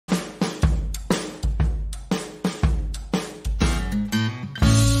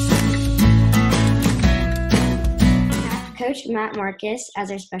Coach Matt Marquess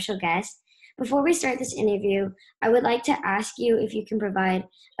as our special guest. Before we start this interview, I would like to ask you if you can provide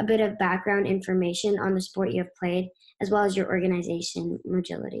a bit of background information on the sport you have played, as well as your organization,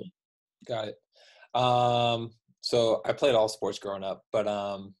 Mobility. Got it. So I played all sports growing up, but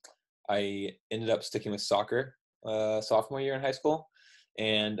I ended up sticking with soccer sophomore year in high school.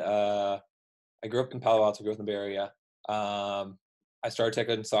 And I grew up in Palo Alto, grew up in the Bay Area. I started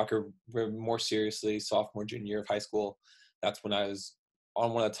taking soccer more seriously sophomore, junior year of high school. That's when I was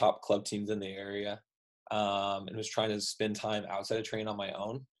on one of the top club teams in the area, and was trying to spend time outside of training on my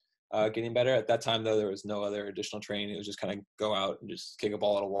own, getting better. At that time, though, there was no other additional training. It was just kind of go out and just kick a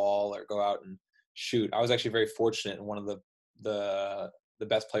ball at a wall or go out and shoot. I was actually very fortunate, and one of the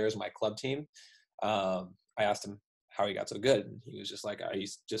best players in my club team. I asked him how he got so good, and he was just like, I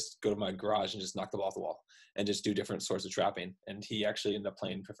used to just go to my garage and just knock the ball off the wall and just do different sorts of trapping. And he actually ended up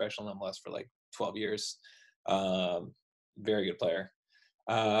playing professional MLS for like 12 years. Very good player.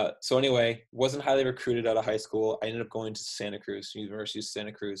 So anyway, wasn't highly recruited out of high school. I ended up going to Santa Cruz, University of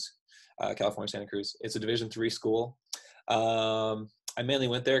Santa Cruz, California, Santa Cruz. It's a Division III school. I mainly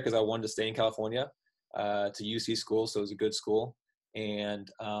went there because I wanted to stay in California, to UC school, so it was a good school.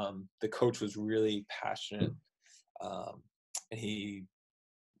 And the coach was really passionate, and he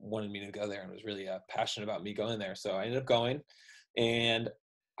wanted me to go there and was really passionate about me going there. So I ended up going, and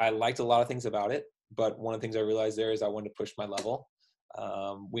I liked a lot of things about it. But one of the things I realized there is I wanted to push my level.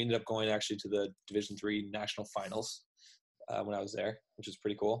 We ended up going actually to the Division III national finals when I was there, which was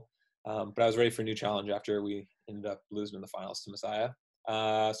pretty cool. But I was ready for a new challenge after we ended up losing in the finals to Messiah.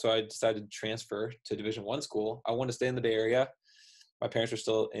 So I decided to transfer to Division I school. I wanted to stay in the Bay Area. My parents were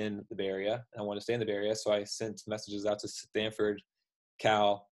still in the Bay Area, and I wanted to stay in the Bay Area. So I sent messages out to Stanford,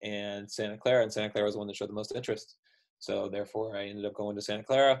 Cal, and Santa Clara, and Santa Clara was the one that showed the most interest. So therefore, I ended up going to Santa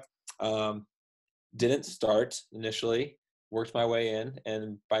Clara. Didn't start initially, worked my way in,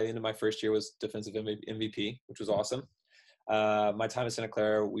 and by the end of my first year was defensive MVP, which was awesome. My time at Santa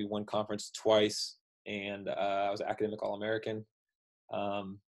Clara, we won conference twice, and I was academic All-American. I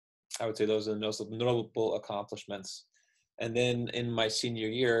would say those are the notable accomplishments. And then in my senior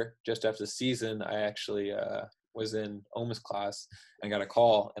year, just after the season, I actually was in Oma's class and got a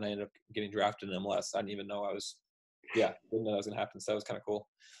call, and I ended up getting drafted in MLS. I didn't even know didn't know that was going to happen. So that was kind of cool.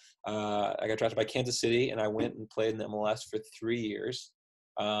 I got drafted by Kansas City, and I went and played in the MLS for 3 years.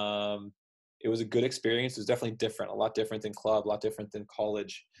 It was a good experience. It was definitely different, a lot different than club, a lot different than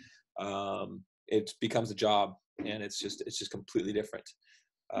college. It becomes a job, and it's just completely different.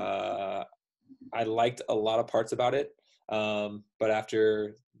 I liked a lot of parts about it. But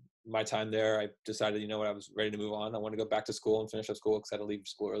after my time there, I decided, I was ready to move on. I wanted to go back to school and finish up school because I had to leave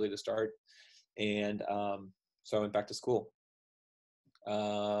school early to start. And so I went back to school.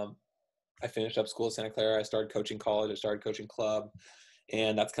 I finished up school at Santa Clara. I started coaching college. I started coaching club.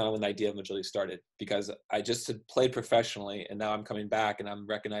 And that's kind of when the idea of Mobility started, because I just had played professionally, and now I'm coming back and I'm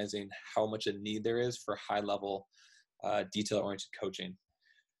recognizing how much a need there is for high level, detail-oriented coaching.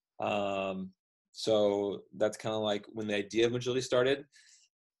 So that's kind of like when the idea of Mobility started.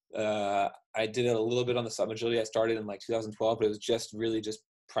 I did it a little bit on the sub-Mobility. I started in like 2012, but it was just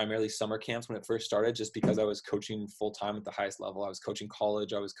primarily summer camps when it first started, just because I was coaching full-time at the highest level. I was coaching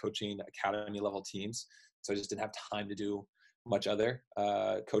college. I was coaching academy level teams. So I just didn't have time to do much other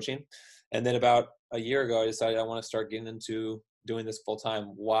coaching. And then about a year ago, I decided I want to start getting into doing this full-time.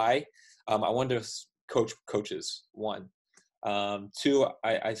 Why? I wanted to coach coaches, one. Two,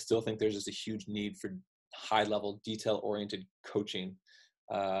 I still think there's just a huge need for high-level, detail-oriented coaching,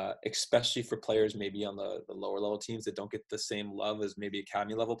 especially for players maybe on the lower-level teams that don't get the same love as maybe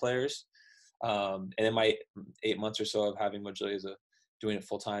academy-level players. And in my 8 months or so of having Mobility doing it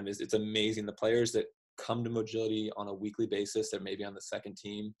full-time, it's amazing. The players that come to Mobility on a weekly basis, they're maybe on the second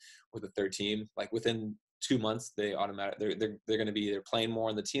team or the third team, like within 2 months, they're going to be either playing more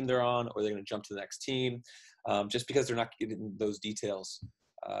on the team they're on, or they're going to jump to the next team, just because they're not getting those details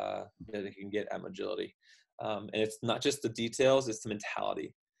that they can get at Mobility. And it's not just the details, it's the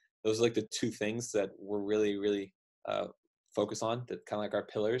mentality. Those are like the two things that we're really, really focus on, that kind of like our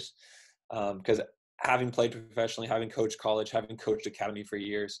pillars. Because having played professionally, having coached college, having coached academy for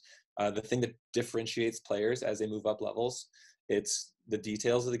years, the thing that differentiates players as they move up levels, it's the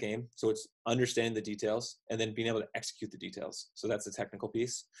details of the game. So it's understanding the details and then being able to execute the details. So that's the technical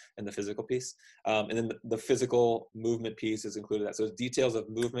piece and the physical piece. And then the physical movement piece is included that. So it's details of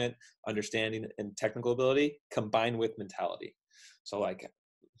movement, understanding, and technical ability combined with mentality. So like,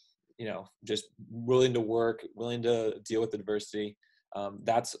 just willing to work, willing to deal with the diversity.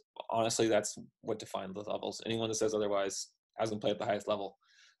 That's what defines the levels. Anyone that says otherwise hasn't played at the highest level.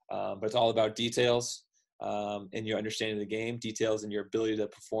 But it's all about details, in your understanding of the game, details in your ability to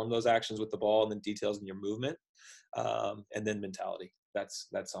perform those actions with the ball, and then details in your movement, and then mentality. That's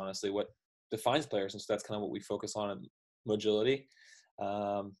honestly what defines players, and so that's kind of what we focus on in mobility,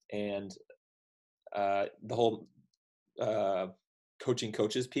 and the whole coaching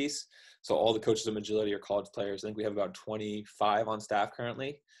coaches piece. So all the coaches of agility are college players. I think we have about 25 on staff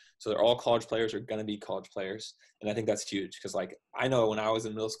currently. So they're all college players, or going to be college players. And I think that's huge, because like I know when I was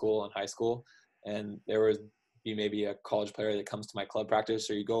in middle school and high school, and there was be maybe a college player that comes to my club practice,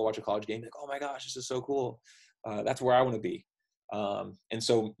 or you go watch a college game, like, oh my gosh, this is so cool. That's where I want to be. And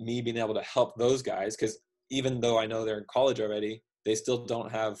so me being able to help those guys, because even though I know they're in college already, they still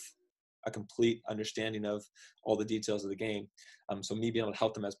don't have a complete understanding of all the details of the game. So me being able to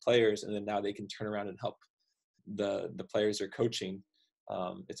help them as players, and then now they can turn around and help the players they're coaching.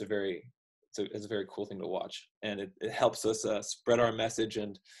 It's a very cool thing to watch, and it helps us spread our message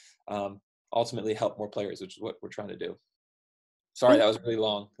and ultimately help more players, which is what we're trying to do. Sorry, that was really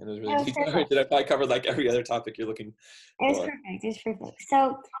long and it was really That was detailed. perfect. Did I probably covered like every other topic you're looking It was for? perfect. It was perfect.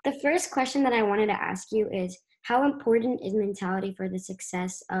 So the first question that I wanted to ask you is, how important is mentality for the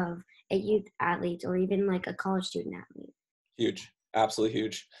success of a youth athlete or even like a college student athlete? Huge, absolutely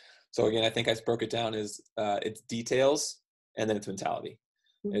huge. So again, I think I broke it down as it's details, and then it's mentality.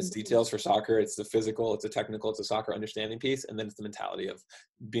 It's Mhm. details for soccer. It's the physical, it's the technical, it's the soccer understanding piece. And then it's the mentality of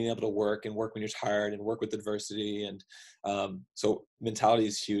being able to work and work when you're tired and work with adversity. And so mentality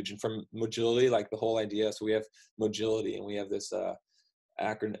is huge. And from mobility, like the whole idea, so we have mobility, and we have this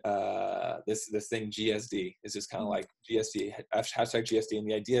acronym, this thing, GSD, is just kind of like GSD, hashtag GSD. And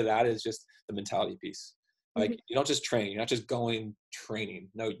the idea of that is just the mentality piece. Mhm. Like you don't just train, you're not just going training.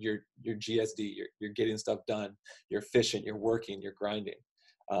 No, you're GSD, you're getting stuff done, you're efficient, you're working, you're grinding.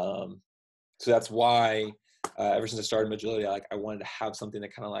 So that's why ever since I started Agility, I wanted to have something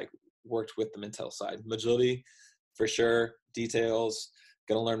that kind of like worked with the mental side. Agility, for sure, details,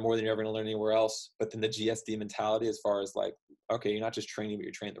 gonna learn more than you're ever gonna learn anywhere else. But then the GSD mentality, as far as like, okay, you're not just training, but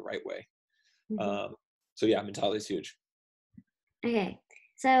you're training the right way. Mhm. Um, so yeah, mentality is huge. Okay.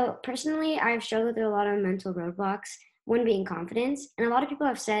 So personally, I've struggled through a lot of mental roadblocks, one being confidence. And a lot of people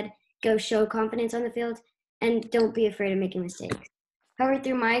have said, go show confidence on the field and don't be afraid of making mistakes. However,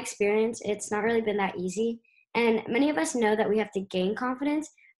 through my experience, it's not really been that easy. And many of us know that we have to gain confidence,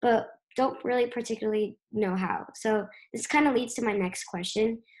 but don't really particularly know how. So this kind of leads to my next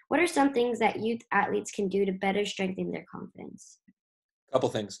question. What are some things that youth athletes can do to better strengthen their confidence? Couple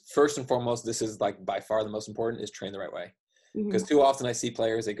things. First and foremost, this is like by far the most important, is train the right way. Hmm. Because too often I see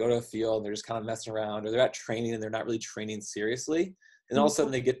players, they go to a field and they're just kind of messing around, or they're at training and they're not really training seriously. And all of a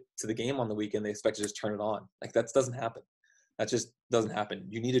sudden they get to the game on the weekend, they expect to just turn it on. Like that doesn't happen. That just doesn't happen.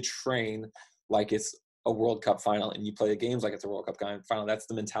 You need to train like it's a World Cup final, and you play the games like it's a World Cup final. That's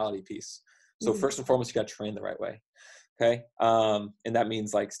the mentality piece. So Hmm. first and foremost, you got to train the right way. Okay. And that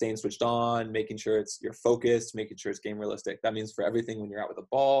means like staying switched on, making sure you're focused, making sure it's game realistic. That means for everything when you're out with the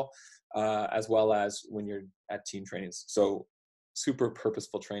ball, as well as when you're at team trainings. So super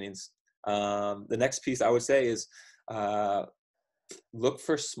purposeful trainings. The next piece I would say is uh, look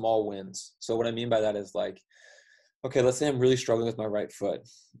for small wins. So what I mean by that is like, okay, let's say I'm really struggling with my right foot,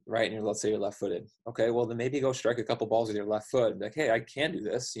 right? And let's say you're left footed. Okay, well then maybe go strike a couple balls with your left foot. Like, hey, I can do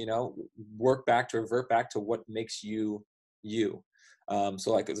this, revert back to what makes you you.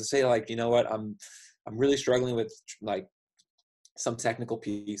 So like, let's say like, you know what, I'm really struggling with like some technical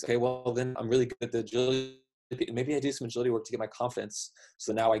piece. Okay, well then I'm really good at the agility. Maybe I do some agility work to get my confidence.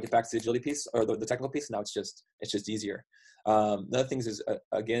 So now I get back to the agility piece, or the technical piece. And now it's just easier. Another things is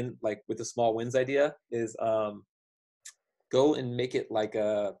again, like with the small wins idea is go and make it like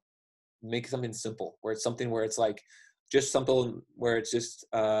make something simple, where it's something where it's like just something where it's just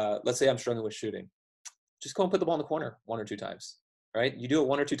let's say I'm struggling with shooting. Just go and put the ball in the corner one or two times, right? You do it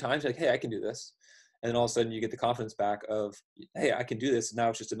one or two times, you're like, hey, I can do this. And then all of a sudden you get the confidence back of, hey, I can do this. Now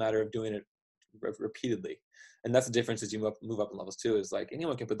it's just a matter of doing it repeatedly. And that's the difference as you move up in levels too, is like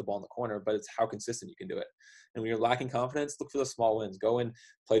anyone can put the ball in the corner, but it's how consistent you can do it. And when you're lacking confidence, look for the small wins. Go and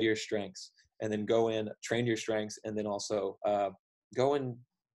play to your strengths, and then go in, train to your strengths, and then also go and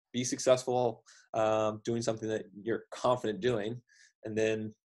be successful doing something that you're confident doing, and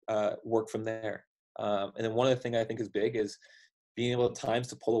then work from there. And then one of the things I think is big is being able at times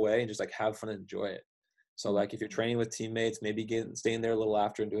to pull away and just like have fun and enjoy it. So like if you're training with teammates, maybe staying there a little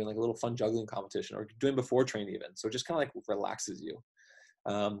after and doing like a little fun juggling competition, or doing before training even. So it just kind of like relaxes you.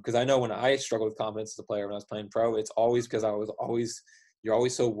 Because I know when I struggled with confidence as a player when I was playing pro, it's always because you're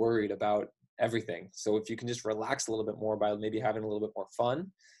always so worried about everything. So if you can just relax a little bit more by maybe having a little bit more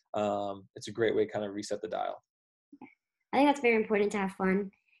fun, it's a great way to kind of reset the dial. I think that's very important to have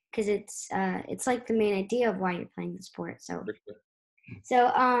fun. because it's like the main idea of why you're playing the sport. So For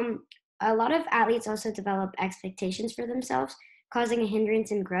sure. a lot of athletes also develop expectations for themselves, causing a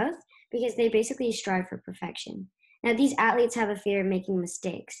hindrance in growth because they basically strive for perfection. Now, these athletes have a fear of making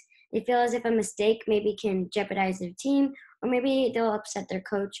mistakes. They feel as if a mistake maybe can jeopardize their team, or maybe they'll upset their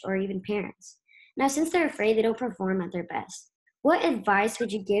coach or even parents. Now, since they're afraid, they don't perform at their best. What advice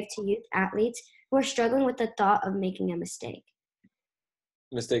would you give to youth athletes who are struggling with the thought of making a mistake?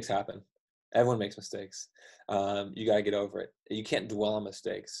 Mistakes happen. Everyone makes mistakes. You got to get over it. You can't dwell on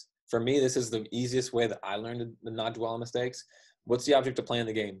mistakes. For me, this is the easiest way that I learned to not dwell on mistakes. What's the object of playing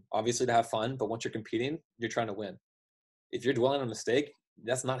the game? Obviously to have fun, but once you're competing, you're trying to win. If you're dwelling on a mistake,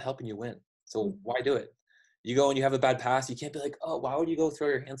 that's not helping you win. So why do it? You go and you have a bad pass, you can't be like, oh, why would you go throw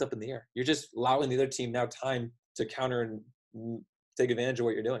your hands up in the air? You're just allowing the other team now time to counter and take advantage of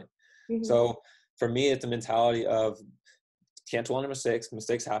what you're doing. Mm-hmm. So for me, it's a mentality of can't dwell on mistakes.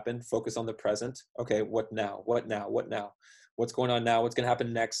 Mistakes happen. Focus on the present. Okay, what now? What now? What now? What's going on now? What's going to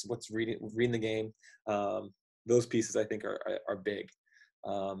happen next? What's reading the game? Those pieces I think are big.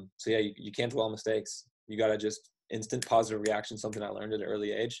 So yeah, you can't dwell on mistakes. You got to just instant positive reaction. Something I learned at an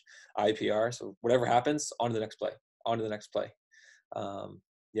early age. IPR. So whatever happens, on to the next play. On to the next play.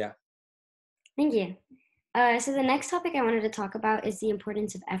 Yeah. Thank you. So the next topic I wanted to talk about is the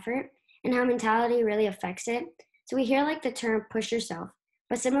importance of effort and how mentality really affects it. So we hear like the term push yourself,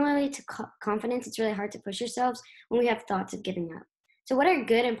 but similarly to confidence, it's really hard to push ourselves when we have thoughts of giving up. So what are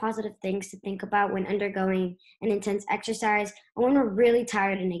good and positive things to think about when undergoing an intense exercise or when we're really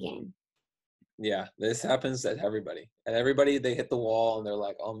tired in a game? Yeah, this happens at everybody. And everybody, they hit the wall and they're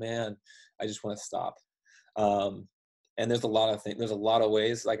like, oh man, I just want to stop. Um, and there's a lot of things, there's a lot of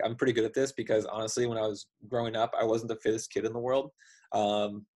ways. Like I'm pretty good at this because honestly, when I was growing up, I wasn't the fittest kid in the world.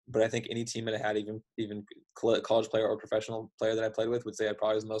 But I think any team that I had, even college player or professional player that I played with, would say I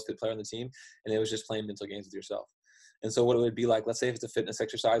probably was the most fit player on the team. And it was just playing mental games with yourself. And so what it would be like, let's say if it's a fitness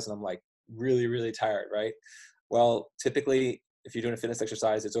exercise and I'm like really, really tired, right? Well, typically if you're doing a fitness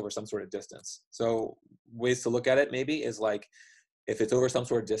exercise, it's over some sort of distance. So ways to look at it maybe is like, if it's over some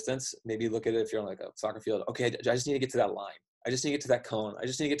sort of distance, maybe look at it if you're on like a soccer field. Okay, I just need to get to that line. I just need to get to that cone. I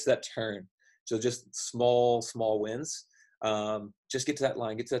just need to get to that turn. So just small wins. Just get to that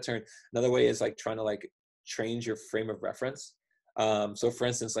line, get to that turn. Another way is like trying to like change your frame of reference. So for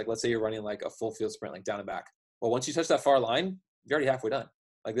instance, like let's say you're running like a full field sprint, like down and back. Well, once you touch that far line, you're already halfway done.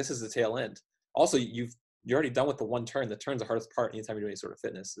 Like this is the tail end. Also, you're already done with the one turn. The turn's the hardest part anytime you're doing any sort of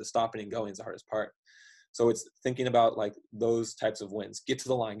fitness. The stopping and going is the hardest part. So it's thinking about like those types of wins. Get to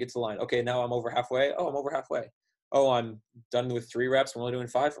the line, get to the line. Okay, now I'm over halfway. Oh, I'm over halfway. Oh, I'm done with 3 reps. I'm only doing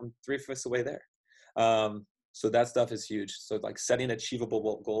 5. I'm 3/5 away there. So that stuff is huge. So like setting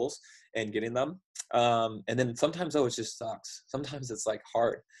achievable goals and getting them. And then sometimes though, it just sucks. Sometimes it's like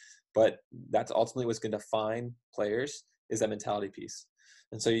hard, but that's ultimately what's going to define players is that mentality piece.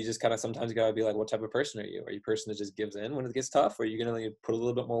 And so you just kind of sometimes you gotta be like, what type of person are you? Are you a person that just gives in when it gets tough, or are you gonna like, put a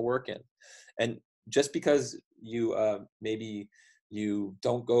little bit more work in? And just because you maybe you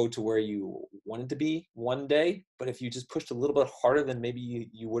don't go to where you wanted to be one day, but if you just pushed a little bit harder than maybe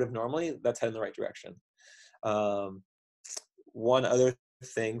you would have normally, that's heading the right direction. Um, One other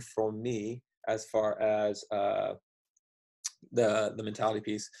thing for me, as far as the mentality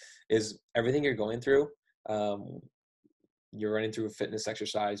piece, is everything you're going through. Um, you're running through a fitness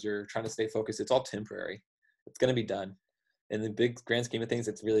exercise, you're trying to stay focused, it's all temporary. It's going to be done. In the big grand scheme of things,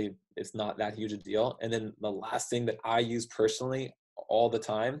 it's not that huge a deal. And then the last thing that I use personally all the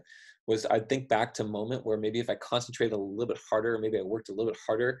time was I think back to a moment where maybe if I concentrated a little bit harder, maybe I worked a little bit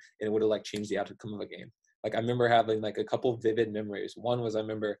harder, and it would have like changed the outcome of a game. Like I remember having like a couple vivid memories. One was I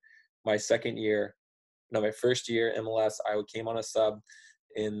remember my second year, no, my first year MLS, I came on a sub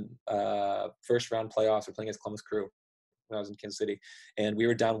in first round playoffs. We're playing against Columbus Crew when I was in Kansas City, and we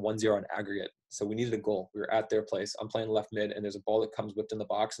were down 1-0 on aggregate. So we needed a goal. We were at their place. I'm playing left mid, and there's a ball that comes whipped in the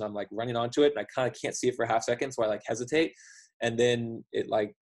box, and I'm like running onto it, and I kind of can't see it for a half second, so I like hesitate, and then it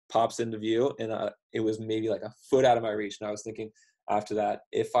like pops into view, and it was maybe like a foot out of my reach. And I was thinking after that,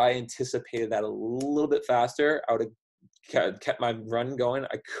 if I anticipated that a little bit faster, I would have kept my run going.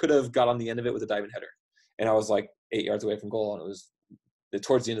 I could have got on the end of it with a diving header, and I was like 8 yards away from goal, and it was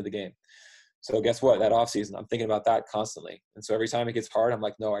towards the end of the game. So guess what? That off season, I'm thinking about that constantly. And so every time it gets hard, I'm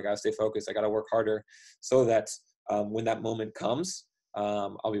like, no, I got to stay focused. I got to work harder so that when that moment comes,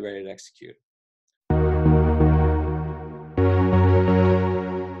 I'll be ready to execute.